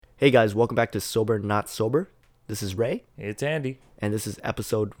Hey guys, welcome back to Sober Not Sober. This is Ray, It's Andy. and this is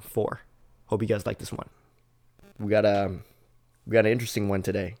episode 4. Hope you guys like this one. We got an interesting one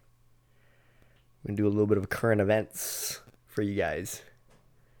today. We're gonna do a little bit of current events for you guys.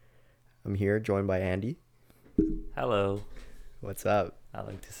 I'm here, joined by Andy. Hello. What's up? I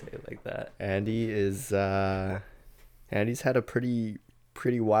like to say it like that. Andy's had a pretty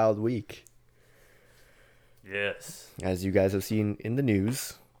wild week, Yes. as you guys have seen in the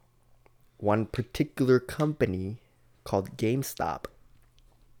news. One particular company called GameStop,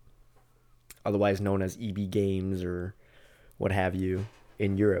 otherwise known as EB Games or what have you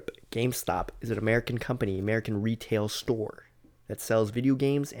in Europe. GameStop is an American company, American retail store that sells video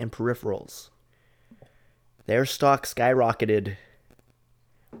games and peripherals. Their stock skyrocketed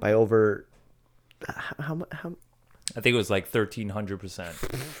by over how I think it was like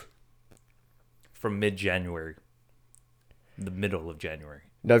 1,300% from mid-January, the middle of January.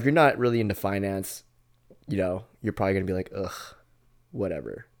 Now, if you're not really into finance, you're probably going to be like, ugh,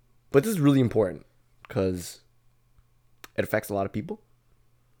 whatever. But this is really important because it affects a lot of people.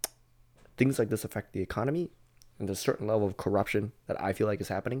 Things like this affect the economy, and there's a certain level of corruption that I feel like is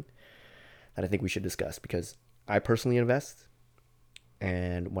happening that I think we should discuss, because I personally invest,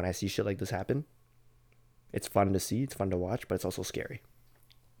 and when I see shit like this happen, it's fun to see, it's fun to watch, but it's also scary.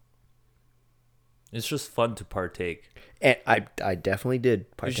 It's just fun to partake. And I definitely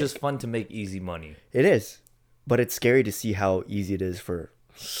did partake. It's just fun to make easy money. It is. But it's scary to see how easy it is for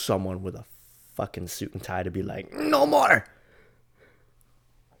someone with a fucking suit and tie to be like, no more.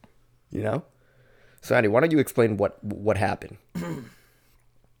 So Andy, why don't you explain what happened?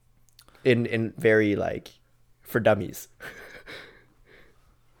 in very, like, for dummies.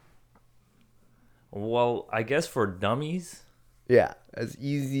 Well, I guess for dummies, Yeah, as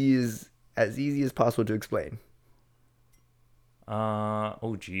easy as possible to explain.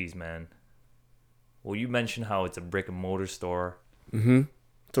 oh geez, man. Well, you mentioned how it's a brick and mortar store. Mm-hmm.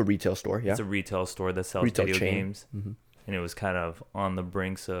 It's a retail store, yeah. It's a retail store that sells Retail video chain. games. Mm-hmm. And it was kind of on the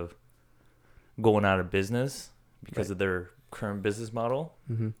brinks of going out of business because Right. of their current business model.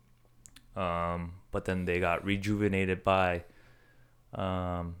 Mm-hmm. But then they got rejuvenated by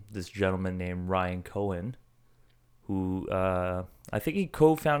this gentleman named Ryan Cohen, who I think he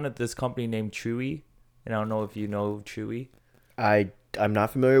co-founded this company named Chewy. And I don't know if you know Chewy. I'm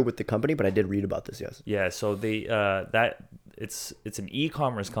not familiar with the company, but I did read about this, yes. Yeah, so they it's an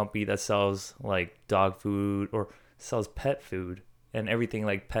e-commerce company that sells like dog food or sells pet food and everything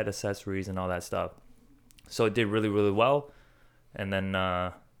like pet accessories and all that stuff. So it did really, really well. And then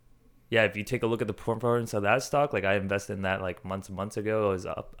if you take a look at the performance of that stock, like I invested in that like months ago,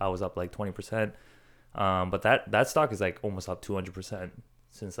 I was up like 20%. But that stock is like almost up 200%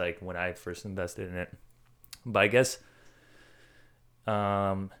 since like when I first invested in it. But I guess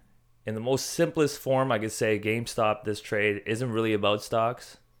in the most simplest form, I could say GameStop, this trade isn't really about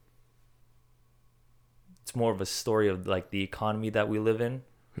stocks. It's more of a story of like the economy that we live in.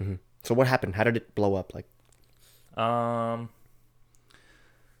 Mm-hmm. So what happened? How did it blow up? Like,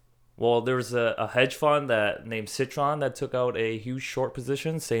 Well, there was a hedge fund that named Citron that took out a huge short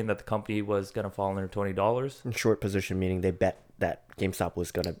position, saying that the company was gonna fall under $20. in short position, meaning they bet that GameStop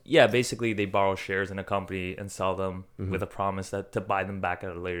was gonna. Yeah, basically they borrow shares in a company and sell them Mm-hmm. with a promise that to buy them back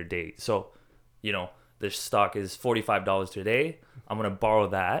at a later date. So, the stock is $45 today. I'm gonna borrow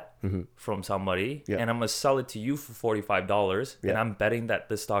that from somebody, Yeah. and I'm gonna sell it to you for $45, and Yeah. I'm betting that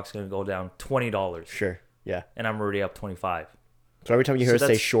the stock's gonna go down $20, Sure. Yeah. and I'm already up 25. So every time you hear us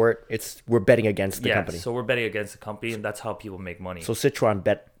say short, we're betting against the company. So we're betting against the company, and that's how people make money. So Citron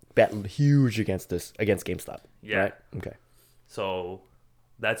bet huge against GameStop. Yeah. Right? Okay. So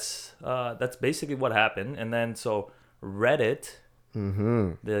that's basically what happened. And then so Reddit,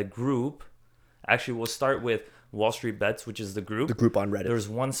 the group, actually we'll start with Wall Street Bets, which is the group. The group on Reddit. There's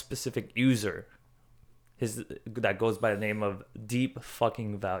one specific user, that goes by the name of Deep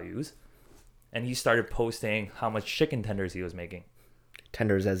Fucking Values, and he started posting how much chicken tenders he was making.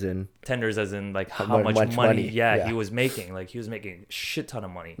 Tenders as in. Tenders as in like how much much money, money. yeah, Yeah. he was making. Like he was making a shit ton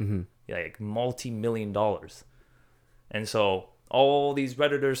of money. Like multi-million dollars. And so all these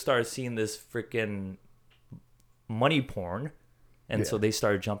Redditors started seeing this freaking money porn. And so they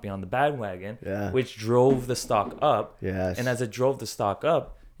started jumping on the bandwagon, Yeah. which drove the stock up. Yes. And as it drove the stock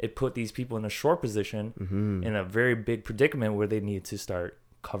up, it put these people in a short position in a very big predicament where they need to start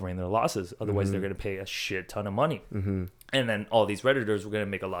covering their losses. Otherwise, they're going to pay a shit ton of money. And then all these Redditors were going to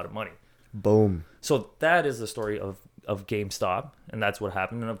make a lot of money. Boom. So that is the story of GameStop, and that's what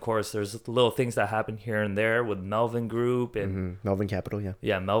happened. And of course, there's little things that happen here and there with Melvin Group and Melvin Capital,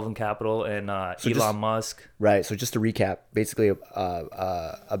 yeah. Melvin Capital and Elon Musk. Right. So just to recap, basically,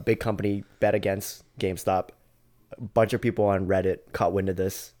 a big company bet against GameStop. A bunch of people on Reddit caught wind of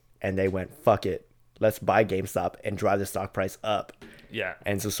this, and they went, "Fuck it, let's buy GameStop and drive the stock price up." Yeah.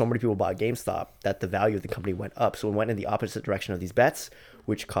 And so many people bought GameStop that the value of the company went up. So it went in the opposite direction of these bets,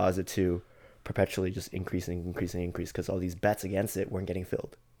 which caused it to perpetually just increase because all these bets against it weren't getting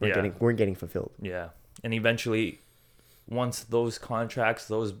filled. Weren't getting fulfilled. Yeah. And eventually, once those contracts,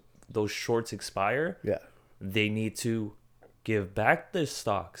 those shorts expire, Yeah. they need to give back the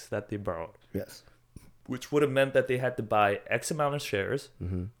stocks that they borrowed. Yes. Which would have meant that they had to buy X amount of shares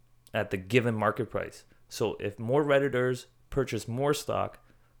at the given market price. So if more Redditors purchase more stock,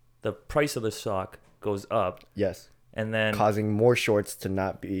 the price of the stock goes up. Yes. And then Causing more shorts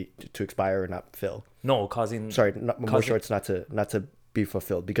to expire or not fill. More shorts not to be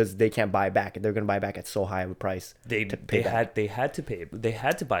fulfilled because they can't buy back. They're going to buy back at so high of a price. They had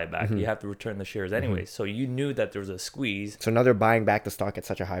to buy it back. You have to return the shares anyway. So you knew that there was a squeeze. So now they're buying back the stock at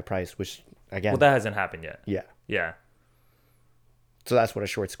such a high price, which again, Well, that hasn't happened yet. yeah. Yeah. So that's what a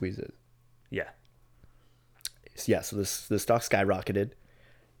short squeeze is. Yeah. Yeah. So the stock skyrocketed.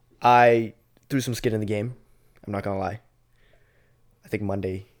 I threw some skin in the game. I'm not gonna lie. I think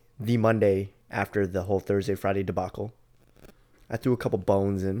the Monday after the whole Thursday, Friday debacle, I threw a couple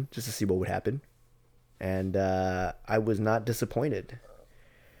bones in just to see what would happen. And I was not disappointed.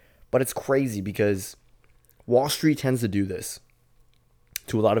 But it's crazy because Wall Street tends to do this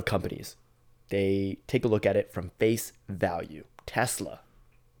to a lot of companies. They take a look at it from face value. Tesla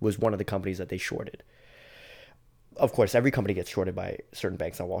was one of the companies that they shorted. Of course, every company gets shorted by certain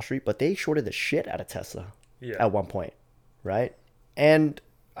banks on Wall Street, but they shorted the shit out of Tesla at one point, right? And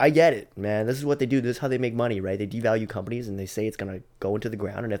I get it, man. This is what they do. This is how they make money, right? They devalue companies and they say it's going to go into the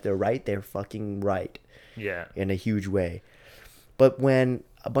ground. And if they're right, they're fucking right. Yeah. In a huge way. But when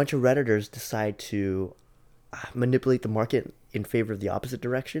a bunch of Redditors decide to manipulate the market in favor of the opposite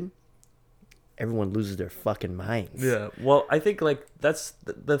direction, everyone loses their fucking minds. Yeah. Well, I think like that's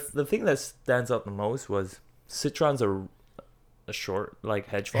the thing that stands out the most was Citron's a short like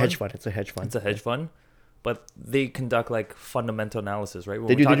hedge fund. It's a hedge fund. It's a hedge fund, but they conduct like fundamental analysis, right? When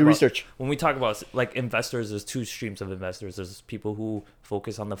They do research. When we talk about like investors, there's two streams of investors. There's people who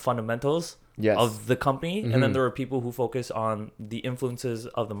focus on the fundamentals of the company, and then there are people who focus on the influences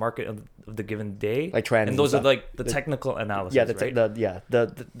of the market of the given day, like trends. And those are like the technical analysis. Yeah, right?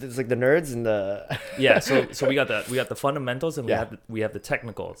 it's like the nerds and the yeah. So we got the fundamentals and we have the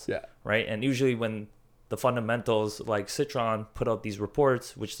technicals. Yeah. Right, and usually when the fundamentals like Citron put out these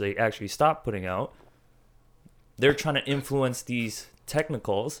reports, which they actually stopped putting out, they're trying to influence these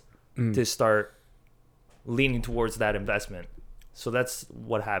technicals to start leaning towards that investment. So that's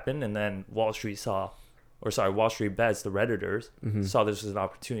what happened. And then Wall Street Bets, the Redditors, saw this as an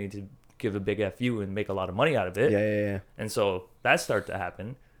opportunity to give a big FU and make a lot of money out of it. Yeah. And so that started to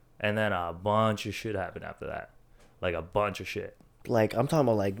happen. And then a bunch of shit happened after that. Like a bunch of shit. Like I'm talking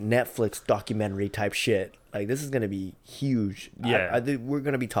about like Netflix documentary type shit. Like this is gonna be huge. Yeah, I think we're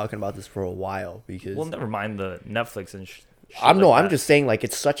gonna be talking about this for a while because. Well, never mind the Netflix and. I'm just saying like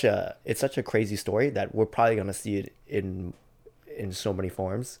it's such a crazy story that we're probably gonna see it in so many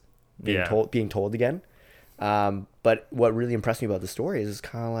forms being told again. But what really impressed me about the story is it's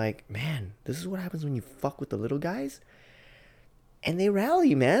kind of like, man, this is what happens when you fuck with the little guys, and they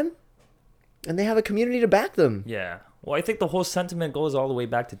rally, man, and they have a community to back them. Yeah. Well, I think the whole sentiment goes all the way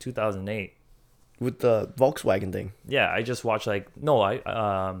back to 2008 with the Volkswagen thing. Yeah, I just watched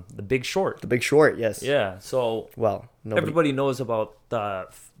The Big Short. The Big Short, yes. Yeah, so everybody knows about the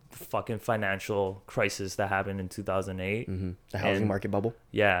fucking financial crisis that happened in 2008. Mm-hmm. The housing market bubble.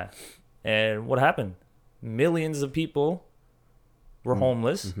 Yeah, and what happened? Millions of people were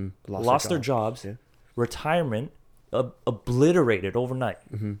homeless, lost their jobs, retirement obliterated overnight.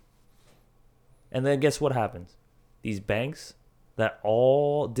 Mm-hmm. And then guess what happens? These banks that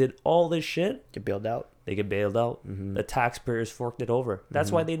all did all this shit get bailed out. They get bailed out. Mm-hmm. The taxpayers forked it over.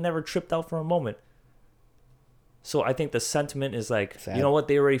 That's why they never tripped out for a moment. So I think the sentiment is like, sad. You know what?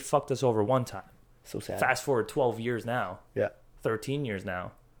 They already fucked us over one time. So sad. Fast forward 12 years now. Yeah. 13 years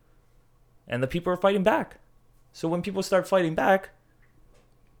now. And the people are fighting back. So when people start fighting back,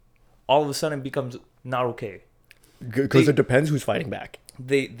 all of a sudden it becomes not okay. Because it depends who's fighting back.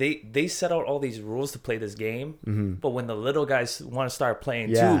 They set out all these rules to play this game, but when the little guys want to start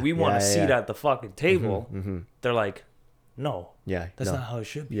playing too, we want a seat at the fucking table. They're like, no, that's not how it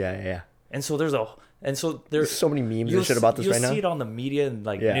should be. Yeah. And so there's And so There's so many memes and shit about this right now. You'll see it on the media and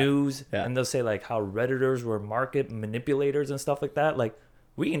like Yeah. news, Yeah. and they'll say like how Redditors were market manipulators and stuff like that. Like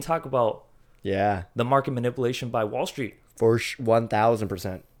we can talk about Yeah, the market manipulation by Wall Street. for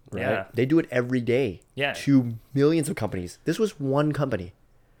 1,000%. Right? Yeah. They do it every day. Yeah. To millions of companies. This was one company.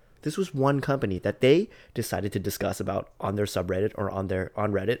 This was one company that they decided to discuss about on their subreddit or on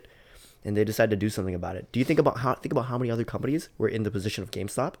Reddit, and they decided to do something about it. Do you think about how many other companies were in the position of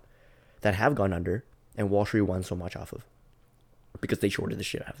GameStop that have gone under and Wall Street won so much off of because they shorted the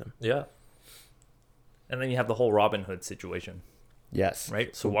shit out of them? Yeah. And then you have the whole Robinhood situation, Yes.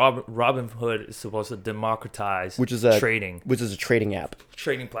 right? So Robinhood is supposed to democratize Which is a trading trading app.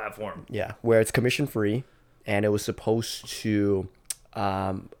 trading platform. Yeah, where it's commission free, and it was supposed to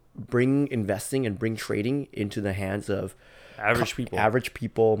bring investing and bring trading into the hands of Average people. average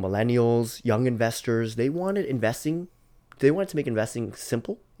people, millennials, young investors. They wanted to make investing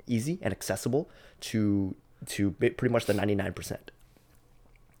simple, easy, and accessible to pretty much the 99%.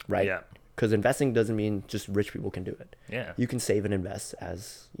 Right? Yeah. Because investing doesn't mean just rich people can do it. Yeah. You can save and invest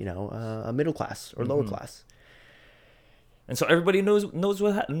as, a middle class or lower class. And so everybody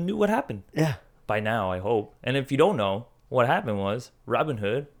knew what happened Yeah. by now, I hope. And if you don't know, what happened was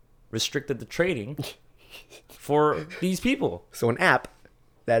Robinhood restricted the trading for these people. So an app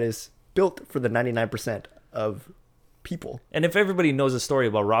that is built for the 99% of people. And if everybody knows the story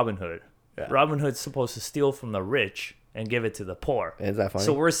about Robinhood, Yeah. Robinhood's supposed to steal from the rich and give it to the poor. Is that funny?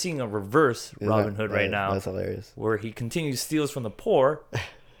 So we're seeing a reverse Robinhood right now, That's hilarious. where he continues steals from the poor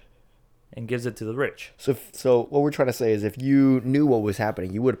and gives it to the rich. So what we're trying to say is if you knew what was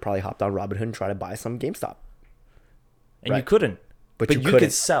happening, you would have probably hopped on Robinhood and tried to buy some GameStop. And you Right. couldn't. But But you you couldn't.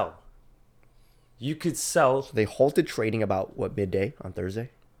 could sell. You could sell. They halted trading about, midday on Thursday?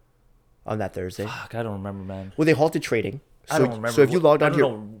 On that Thursday? Fuck, I don't remember, man. Well, they halted trading. I don't remember. So if you logged I onto don't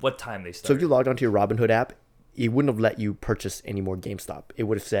your, know what time they so started. if you logged onto your Robinhood app, it wouldn't have let you purchase any more GameStop. It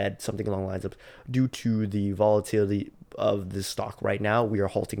would have said something along the lines of, due to the volatility of the stock right now, we are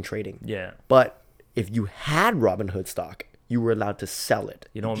halting trading. Yeah. But if you had Robinhood stock, you were allowed to sell it.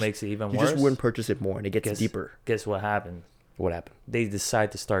 You know what makes it even You worse? just wouldn't purchase it more, and it gets deeper. Guess what happened? What happened? They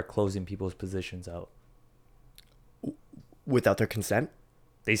decide to start closing people's positions out. Without their consent?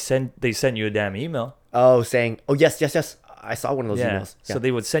 They send you a damn email. Oh, saying, oh, yes. I saw one of those Yeah. emails. So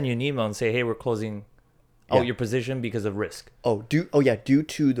they would send you an email and say, "Hey, we're closing out Yeah. your position because of risk." Due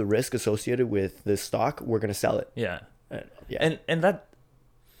to the risk associated with this stock, we're going to sell it. Yeah. Yeah.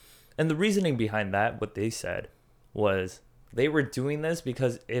 And the reasoning behind that, what they said, was they were doing this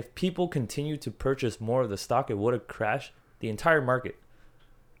because if people continued to purchase more of the stock, it would have crashed the entire market.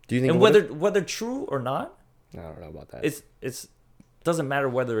 Do you think? And it whether true or not, I don't know about that. it's doesn't matter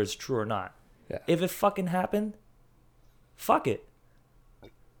whether it's true or not. Yeah. If it fucking happened, fuck it.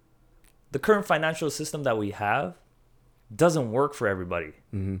 The current financial system that we have doesn't work for everybody.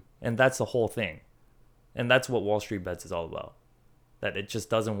 Mm-hmm. And that's the whole thing. And that's what Wall Street Bets is all about. That it just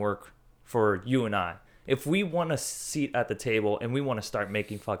doesn't work for you and I. If we want a seat at the table and we want to start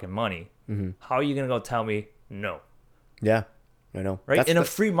making fucking money, how are you going to go tell me no? Yeah, I know. Right? That's In a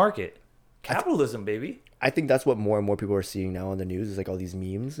free market. Capitalism, baby. I think that's what more and more people are seeing now on the news is like all these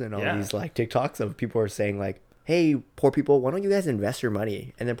memes and all Yeah. these like TikToks of people are saying like, hey, poor people, why don't you guys invest your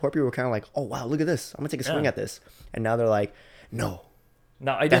money? And then poor people were kind of like, oh, wow, look at this. I'm going to take a swing Yeah. at this. And now they're like, no,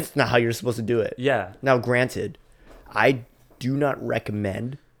 Now, I that's didn't. not how you're supposed to do it. Yeah. Now, granted, I do not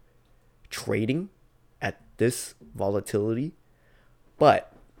recommend trading at this volatility,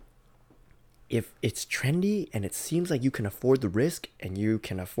 but if it's trendy and it seems like you can afford the risk and you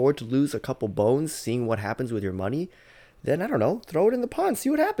can afford to lose a couple bones seeing what happens with your money, then I don't know, throw it in the pond, see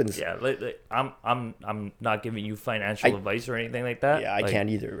what happens. Yeah. I'm not giving you financial advice or anything like that. Yeah, I can't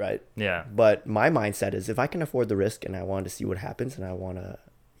either, right? Yeah. But my mindset is if I can afford the risk and I want to see what happens and I want to,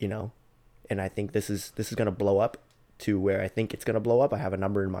 and I think this is going to blow up to where I think it's going to blow up, I have a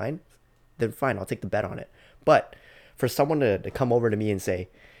number in mind, then fine, I'll take the bet on it. But for someone to come over to me and say,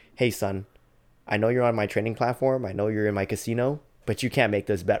 hey, son, I know you're on my trading platform, I know you're in my casino, but you can't make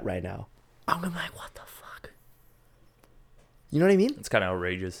this bet right now. I'm gonna be like, what the fuck? You know what I mean? It's kind of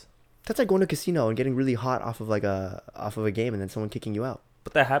outrageous. That's like going to a casino and getting really hot off of a game and then someone kicking you out.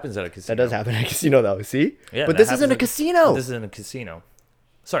 But that happens at a casino. That does happen at a casino though, see? Yeah, but that this isn't a happens casino. This isn't a casino.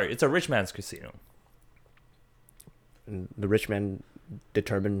 Sorry, it's a rich man's casino. And the rich men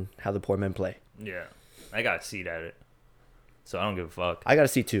determine how the poor men play. Yeah. I got a seat at it. So I don't give a fuck. I got a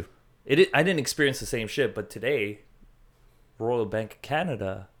seat too. I didn't experience the same shit, but today, Royal Bank of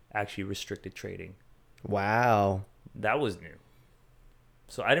Canada actually restricted trading. Wow. That was new.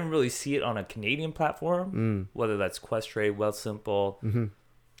 So I didn't really see it on a Canadian platform, whether that's Questrade, Wealthsimple,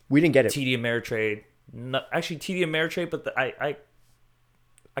 We didn't get it. TD Ameritrade. No, actually, TD Ameritrade, but I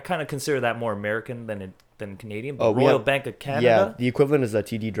kind of consider that more American than Canadian. But Royal Bank of Canada. Yeah, the equivalent is a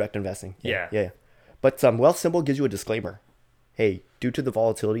TD Direct Investing. Yeah. Yeah. But Wealthsimple gives you a disclaimer. Hey, due to the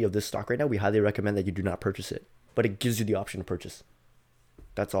volatility of this stock right now, we highly recommend that you do not purchase it. But it gives you the option to purchase.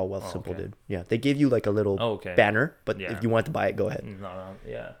 That's all Wealthsimple okay. did. Yeah, they gave you like a little banner, but if you want to buy it, go ahead. No,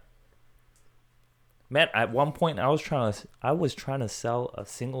 yeah. Man, at one point I was trying to sell a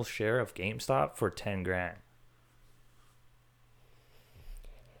single share of GameStop for 10 grand.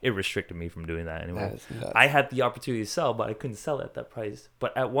 It restricted me from doing that anyway. That is nuts. I had the opportunity to sell, but I couldn't sell it at that price.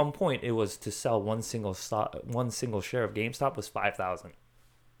 But at one point, it was to sell one single share of GameStop was 5,000.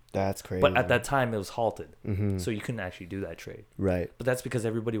 That's crazy. But at that time, it was halted, so you couldn't actually do that trade. Right. But that's because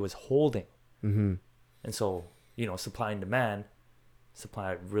everybody was holding, and so supply and demand.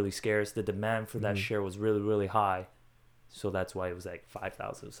 Supply really scarce. The demand for that share was really, really high, so that's why it was like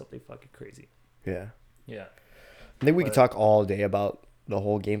 5,000 or something fucking crazy. Yeah. Yeah. I think we could talk all day about the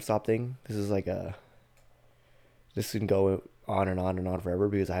whole GameStop thing. This can go on and on and on forever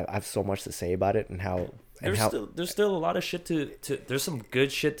because I have so much to say about it and how. There's still a lot of shit to there's some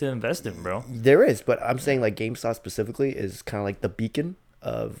good shit to invest in, bro. There is, but I'm saying like GameStop specifically is kind of like the beacon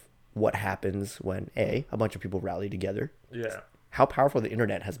of what happens when a bunch of people rally together. Yeah. How powerful the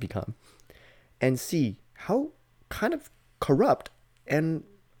internet has become, and C, how kind of corrupt and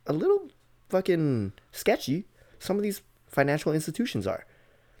a little fucking sketchy some of these financial institutions are.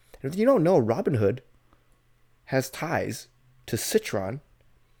 And if you don't know, Robinhood has ties to Citron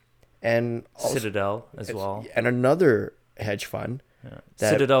and also, Citadel as well. and another hedge fund. Yeah. That-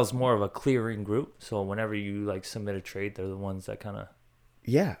 Citadel's more of a clearing group, so whenever you like submit a trade, they're the ones that kind of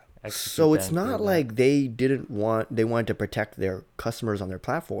Yeah. execute So that it's and not clear that. like they wanted to protect their customers on their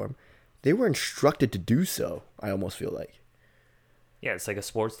platform. They were instructed to do so, I almost feel like. Yeah, it's like a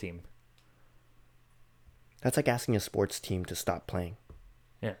sports team. That's like asking a sports team to stop playing.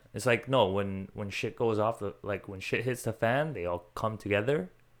 Yeah, it's like no, when shit goes off, like when shit hits the fan, they all come together,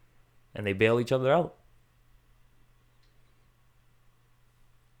 and they bail each other out.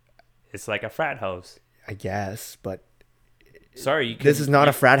 It's like a frat house. I guess, but Sorry, you can, this is not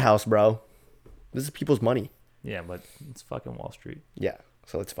a frat house, bro. This is people's money. Yeah, but it's fucking Wall Street. Yeah,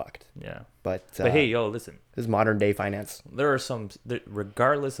 so it's fucked. Yeah, But hey, yo, listen. this is modern day finance. There are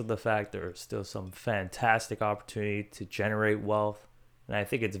regardless of the fact, there are still some fantastic opportunity to generate wealth, and I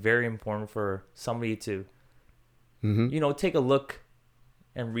think it's very important for somebody to, take a look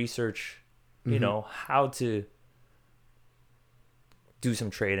and research, how to do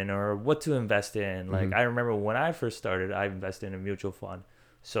some trading or what to invest in. Like I remember when I first started, I invested in a mutual fund,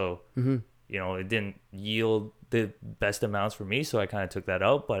 so it didn't yield the best amounts for me, so I kind of took that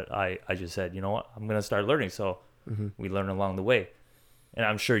out. But I just said, you know what, I'm gonna start learning. So we learn along the way, and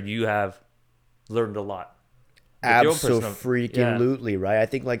I'm sure you have learned a lot. Absolutely, right? I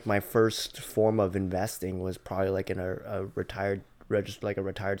think like my first form of investing was probably like in a retired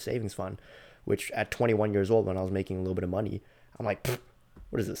savings fund, which at 21 years old, when I was making a little bit of money, I'm like,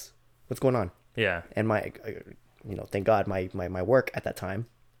 what is this? What's going on? Yeah. And thank God my work at that time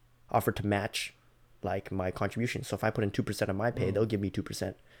offered to match like my contribution. So if I put in 2% of my pay, they'll give me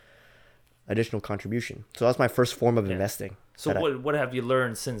 2% additional contribution. So that's my first form of investing. So what have you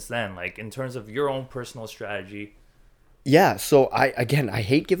learned since then? Like in terms of your own personal strategy? Yeah. So I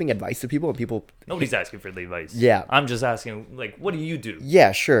hate giving advice to people, and people. Nobody's asking for the advice. Yeah. I'm just asking, like, what do you do?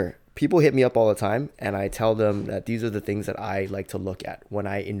 Yeah, sure. People hit me up all the time, and I tell them that these are the things that I like to look at when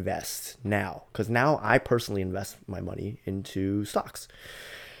I invest now. Because now I personally invest my money into stocks.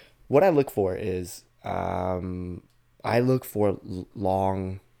 What I look for is I look for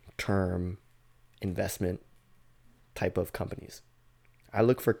long-term investment type of companies. I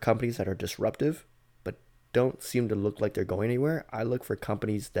look for companies that are disruptive, but don't seem to look like they're going anywhere. I look for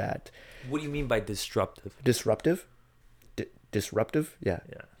companies that... What do you mean by disruptive? Disruptive? Disruptive? Yeah.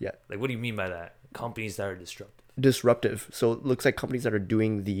 Yeah. Like, what do you mean by that? Companies that are disruptive. Disruptive. So it looks like companies that are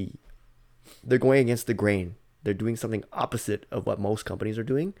doing they're going against the grain. They're doing something opposite of what most companies are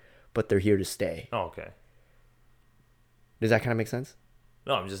doing, but they're here to stay. Oh, okay. Does that kind of make sense?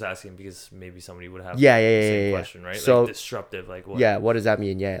 No, I'm just asking because maybe somebody would have the same question, right? So, like disruptive, like what? Yeah, what does that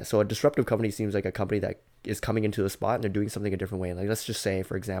mean? Yeah. So a disruptive company seems like a company that is coming into a spot and they're doing something a different way. Like let's just say,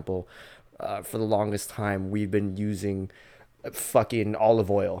 for example, for the longest time, we've been using fucking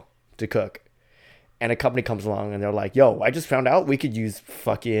olive oil to cook. And a company comes along and they're like, yo, I just found out we could use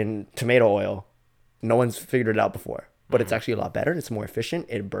fucking tomato oil. No one's figured it out before. But it's actually a lot better. It's more efficient.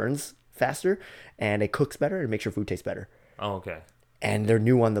 It burns faster and it cooks better and makes your food taste better. Oh, okay. And they're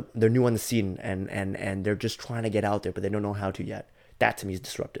new on the scene and they're just trying to get out there, but they don't know how to yet. That to me is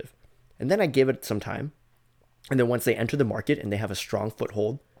disruptive. And then I give it some time. And then once they enter the market and they have a strong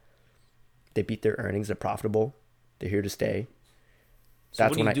foothold, they beat their earnings, they're profitable, they're here to stay. So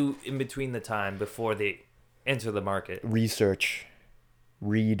what do you do in between the time before they enter the market? Research,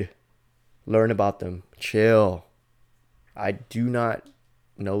 read, learn about them, chill. I do not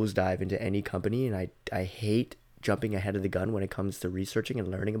nosedive into any company, and I hate jumping ahead of the gun when it comes to researching and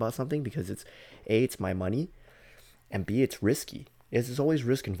learning about something, because it's A, it's my money, and B, it's risky. There's always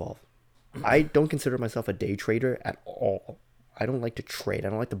risk involved. I don't consider myself a day trader at all. I don't like to trade. I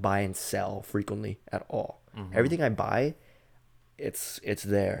don't like to buy and sell frequently at all. Everything I buy, it's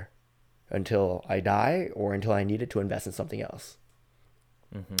there until I die or until I need it to invest in something else.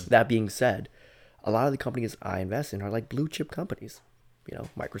 That being said, a lot of the companies I invest in are like blue chip companies. You know,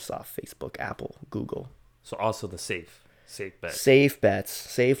 Microsoft, Facebook, Apple, Google. So also the safe bet. Safe bets,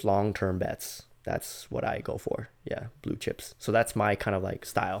 safe long-term bets. That's what I go for. Yeah, blue chips. So that's my kind of like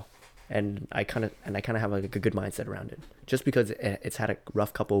style. And I kind of have like a good mindset around it. Just because it's had a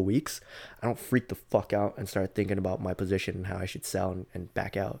rough couple of weeks, I don't freak the fuck out and start thinking about my position and how I should sell and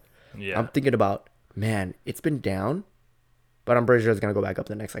back out. Yeah. I'm thinking about, man, it's been down, but I'm pretty sure it's gonna go back up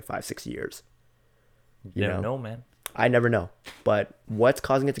the next like 5-6 years. You never know, man. I never know. But what's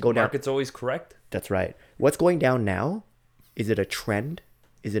causing it to go down? Market's always correct. That's right. What's going down now? Is it a trend?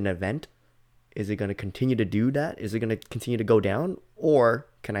 Is it an event? Is it going to continue to do that? Is it going to continue to go down? Or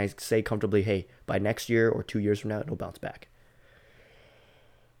can I say comfortably, hey, by next year or 2 years from now, it'll bounce back?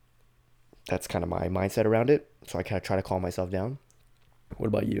 That's kind of my mindset around it. So I kind of try to calm myself down. What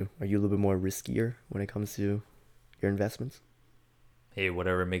about you? Are you a little bit more riskier when it comes to your investments? Hey,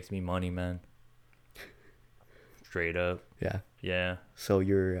 whatever makes me money, man. Straight up. Yeah. Yeah. So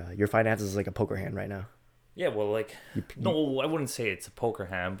your finances is like a poker hand right now. Yeah, well, like, no, I wouldn't say it's a poker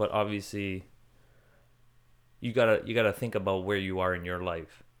hand, but obviously you gotta think about where you are in your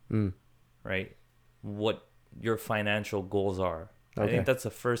life, right? What your financial goals are. Okay. I think that's the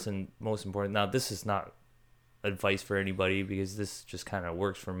first and most important. Now, this is not advice for anybody because this just kind of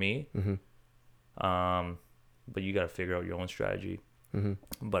works for me. But you gotta figure out your own strategy.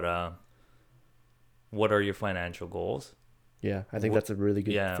 But what are your financial goals? Yeah, I think that's a really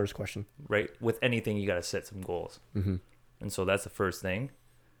good first question. Right? With anything, you got to set some goals. And so that's the first thing.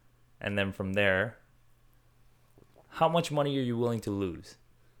 And then from there, how much money are you willing to lose?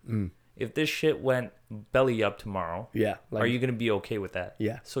 If this shit went belly up tomorrow, are you going to be okay with that?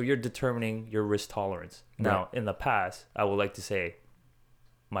 Yeah. So you're determining your risk tolerance. Now, in the past, I would like to say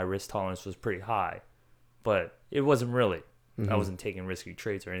my risk tolerance was pretty high, but it wasn't really. I wasn't taking risky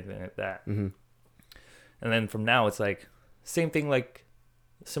trades or anything like that. And then from now, it's like, same thing, like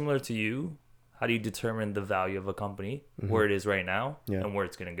similar to you. How do you determine the value of a company, where it is right now, and where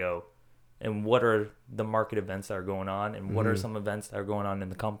it's going to go? And what are the market events that are going on, and what are some events that are going on in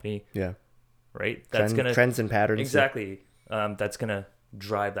the company? Yeah. Right? That's gonna trends and patterns. Exactly. That's going to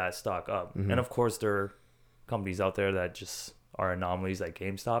drive that stock up. And of course, there are companies out there that just are anomalies like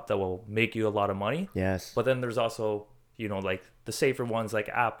GameStop that will make you a lot of money. Yes. But then there's also, you know, like the safer ones like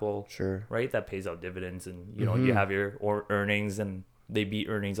Apple, sure, right? That pays out dividends, and you know, you have your earnings, and they beat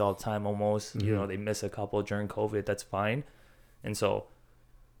earnings all the time almost. You know, they miss a couple during COVID. That's fine. And so,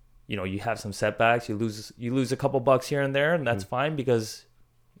 you know, you have some setbacks. You lose a couple bucks here and there, and that's fine because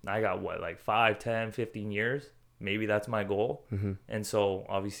I got what, like 5, 10, 15 years. Maybe that's my goal. And so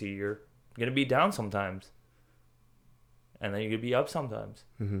obviously you're gonna be down sometimes, and then you're gonna be up sometimes,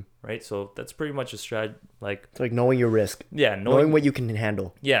 right? So that's pretty much a strat. Like, it's like knowing your risk. Yeah, knowing what you can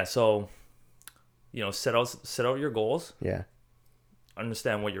handle. Yeah, so you know, set out your goals. Yeah.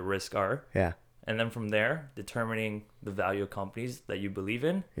 Understand what your risks are. Yeah. And then from there, determining the value of companies that you believe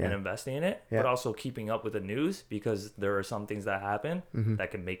in and investing in it, but also keeping up with the news, because there are some things that happen that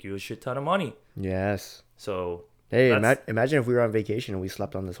can make you a shit ton of money. Yes. So hey, imagine if we were on vacation and we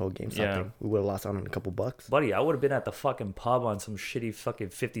slept on this whole GameStop thing. We would have lost out on a couple bucks. Buddy, I would have been at the fucking pub on some shitty fucking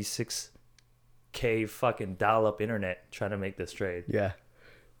 56K fucking dial-up internet trying to make this trade. Yeah.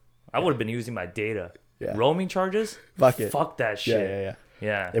 I would have been using my data. Yeah. Roaming charges? Fuck it. Fuck that shit.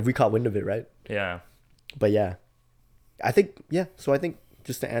 Yeah. If we caught wind of it, right? Yeah. But yeah. I think, so I think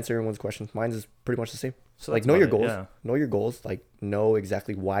just to answer everyone's question, mine is pretty much the same. So like, know your goals. Yeah. Know your goals. Like, know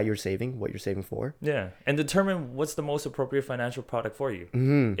exactly why you're saving, what you're saving for. Yeah. And determine what's the most appropriate financial product for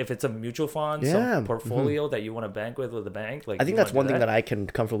you. If it's a mutual fund, some portfolio that you want to bank with a bank. Like, I think that's one thing that I can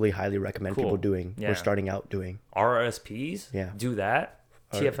comfortably highly recommend people doing or starting out doing. RRSPs. Yeah. Do that.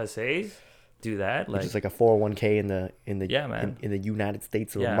 TFSAs. Do that. Which is like a 401k in the in the United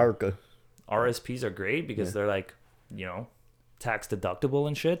States of America. RSPs are great because they're like, you know, tax deductible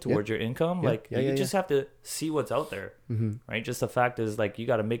and shit towards your income. Yeah. Like Yeah, you yeah, just have to see what's out there, right? Just the fact is like you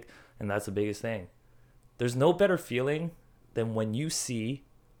got to make, and that's the biggest thing. There's no better feeling than when you see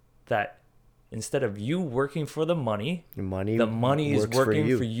that instead of you working for the money is works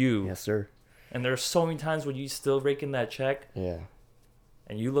working for you. Yes, sir. And there's so many times when you still raking that check Yeah.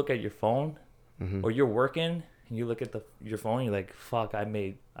 and you look at your phone or you're working and you look at your phone and you're like, fuck, I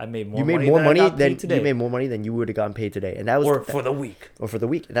made more You made money more than I money got than paid today. you made more money than you would have gotten paid today, and that was Or for the week. or for the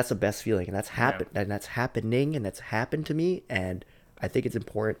week. And that's the best feeling, and that's happened, and that's happening, and that's happened to me. And I think it's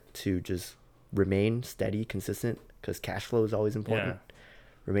important to just remain steady, consistent, because cash flow is always important. Yeah.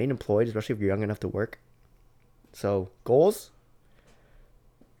 Remain employed, especially if you're young enough to work. So goals,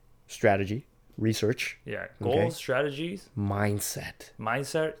 strategy, research, Yeah. Okay. Goals, strategies, mindset.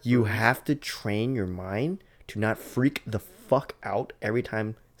 mindset. You have to train your mind to not freak the fuck out every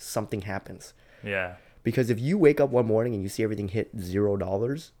time something happens. Yeah. Because if you wake up one morning and you see everything hit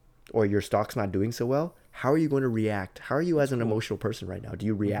 $0 or your stock's not doing so well, how are you going to react? How are you as an emotional person right now? Do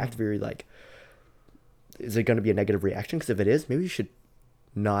you react very like, is it going to be a negative reaction? Because if it is, maybe you should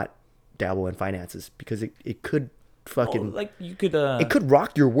not dabble in finances because it could fucking, Like you could, it could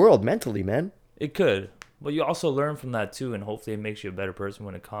rock your world mentally, man. it could, but you also learn from that too, and hopefully it makes you a better person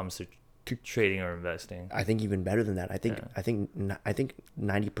when it comes to trading or investing. I think even better than that. I think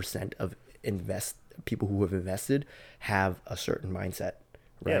 90% of people who have invested have a certain mindset.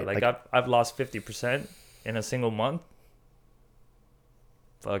 Right? Yeah, like I've lost 50% in a single month.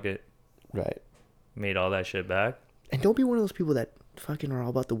 Fuck it, right. made all that shit back. And don't be one of those people that fucking are all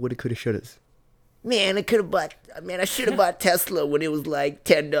about the woulda, coulda, shouldas. Man, I should have bought Tesla when it was like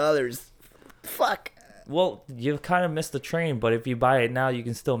 $10. Fuck. Well, you've kind of missed the train, but if you buy it now, you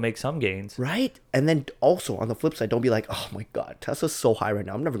can still make some gains. Right? And then also on the flip side, don't be like, oh my God, Tesla's so high right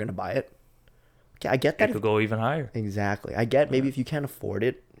now. I'm never going to buy it. Okay, I get that. It could go even higher. Exactly. I get maybe if you can't afford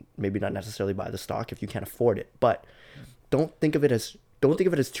it, maybe not necessarily buy the stock if you can't afford it. But don't think of it as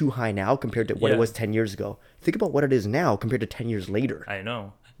too high now compared to what it was 10 years ago. Think about what it is now compared to 10 years later. I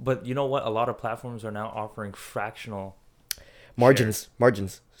know. But you know what? A lot of platforms are now offering fractional Margins.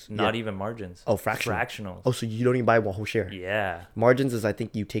 not even margins. Oh, fractional. Fractional. Oh, so you don't even buy one whole share. Yeah. Margins is I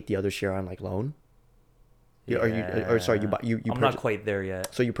think you take the other share on like loan. Or sorry, you buy you. I'm not quite there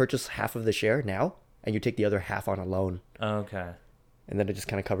yet. So you purchase half of the share now, and you take the other half on a loan, Okay. and then it just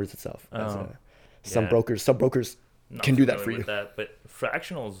kind of covers itself. Oh, Some yeah. brokers Not can do that familiar for you. with that, but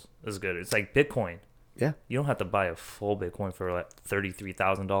fractionals is good. It's like Bitcoin. Yeah. You don't have to buy a full Bitcoin for like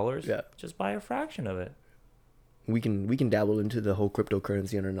 $33,000. Yeah. Just buy a fraction of it. We can dabble into the whole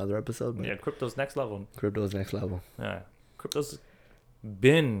cryptocurrency in another episode. But Yeah, crypto's next level. crypto is next level. Yeah. Crypto's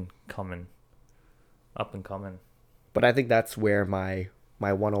been coming. Up and coming. But I think that's where my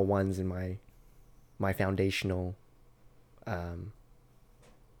 101s and my foundational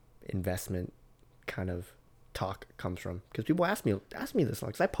investment kind of talk comes from, because people ask me this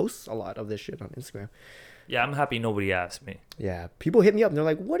because I post a lot of this shit on Instagram. Yeah, I'm happy nobody asked me. Yeah, people hit me up and they're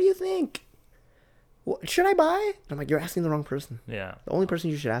like, "What do you think? What, should I buy?" I'm like, "You're asking the wrong person. Yeah. The only person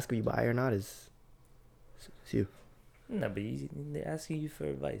you should ask if you buy or not is you." No, but they're asking you for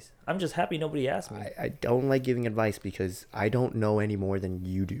advice. I'm just happy nobody asked me. I don't like giving advice because I don't know any more than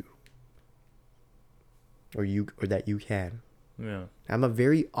you do, or that you can. Yeah. I'm a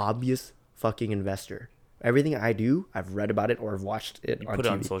very obvious fucking investor. Everything I do, I've read about it or I've watched it You on put TV.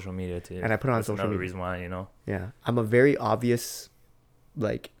 it on social media too. And I put it on That's social another media. reason why, you know. Yeah, I'm a very obvious,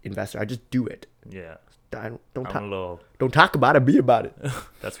 like, investor. I just do it. Yeah. Don't I'm talk. a little. Don't talk about it. Be about it.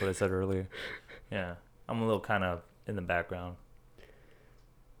 That's what I said earlier. Yeah. I'm a little kind of in the background.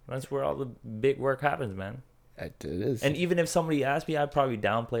 That's where all the big work happens, man. It is. And even if somebody asked me, I'd probably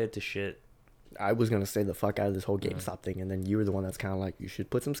downplay it to shit. I was gonna say the fuck out of this whole GameStop thing, and then you were the one that's kind of like, you should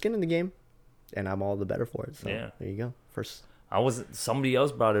put some skin in the game, and I'm all the better for it. So Yeah. there you go. First, Somebody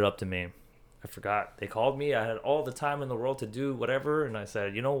else brought it up to me. I forgot. They called me. I had all the time in the world to do whatever, and I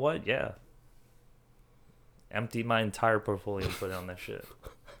said, you know what? Yeah. Empty my entire portfolio and put it on that shit.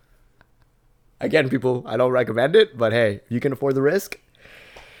 again, people, I don't recommend it, but hey, if you can afford the risk.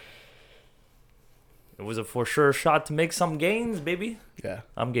 It was a for sure shot to make some gains, baby. Yeah,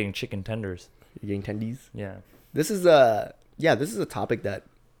 I'm getting chicken tenders. you're getting tendies. Yeah. This is a topic that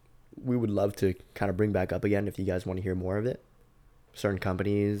we would love to kind of bring back up again if you guys want to hear more of it. Certain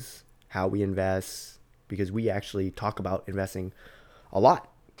companies, how we invest, because we actually talk about investing a lot.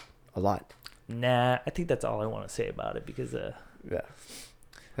 Nah, I think that's all I want to say about it because Yeah,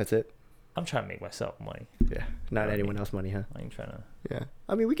 that's it. I'm trying to make myself money. Yeah, not I anyone mean- else money, huh? I ain't trying to. Yeah,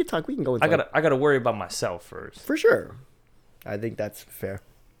 I mean, we can talk. We can go into. I gotta worry about myself first. For sure. I think that's fair.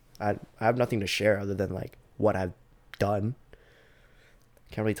 I have nothing to share other than like what I've done.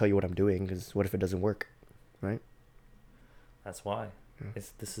 Can't really tell you what I'm doing because what if it doesn't work, right? That's why. Yeah.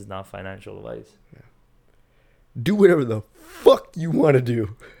 This is not financial advice. Do whatever the fuck you want to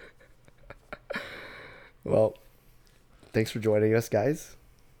do. Well, thanks for joining us, guys.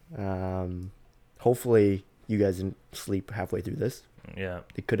 Hopefully you guys didn't sleep halfway through this. Yeah.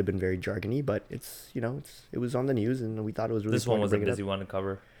 It could have been very jargony, but it was on the news, and we thought it was really. This one important was a to bring it busy up. one to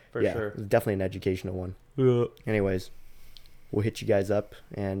cover, for Yeah, sure. it was definitely an educational one. Yeah. Anyways, we'll hit you guys up,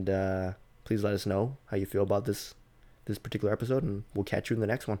 and please let us know how you feel about this particular episode, and we'll catch you in the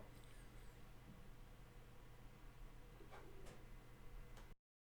next one.